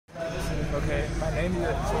Okay, my name is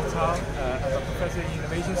Cong. I'm a professor in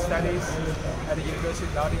innovation studies at the University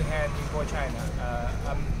of Nottingham, Ningbo, China.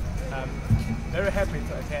 I'm very happy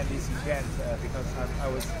to attend this event because I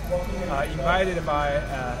was invited by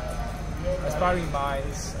aspiring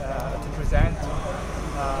minds to present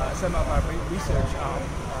some of my research on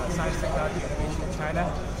science, technology, innovation in China.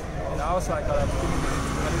 And also I got an opportunity to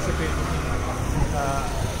participate in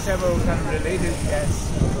several kind of related events,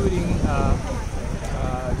 including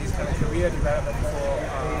this kind of career development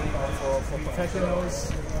for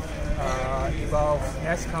professionals, involve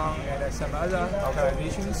Cong and some other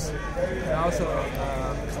organizations, and also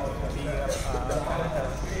being a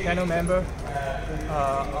panel member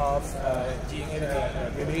of gene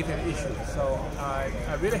editing related issues. So I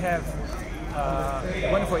really have a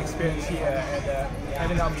wonderful experience here, and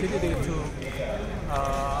having the opportunity to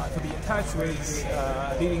be in touch with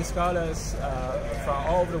leading scholars from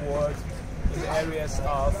all over the world in the areas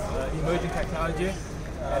of emerging technology,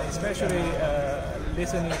 and especially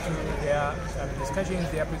listening to their discussions,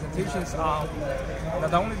 their presentations on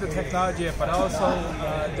not only the technology but also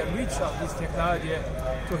the reach of this technology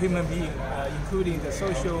to human beings, including the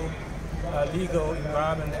social, legal,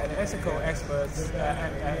 environment, and ethical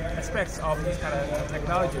aspects of these kind of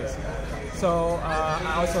technologies. So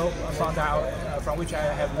I also found out from which I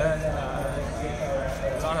have learned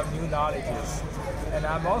a lot of new knowledges. And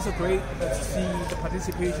I'm also great to see the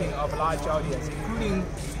participation of a large audience, including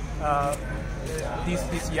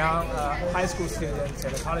these young high school students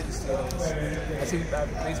and college students. I think that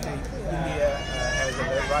basically India has a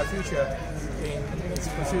very bright future in its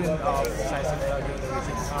pursuit of science and technology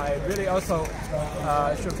innovation. I really also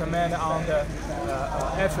should commend on the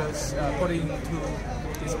efforts put into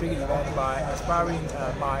this big event by aspiring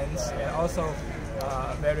minds and also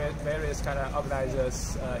various kind of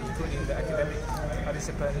organizers, including the academic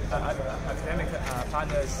participants, academic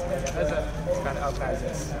partners, and other kind of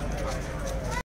organizers.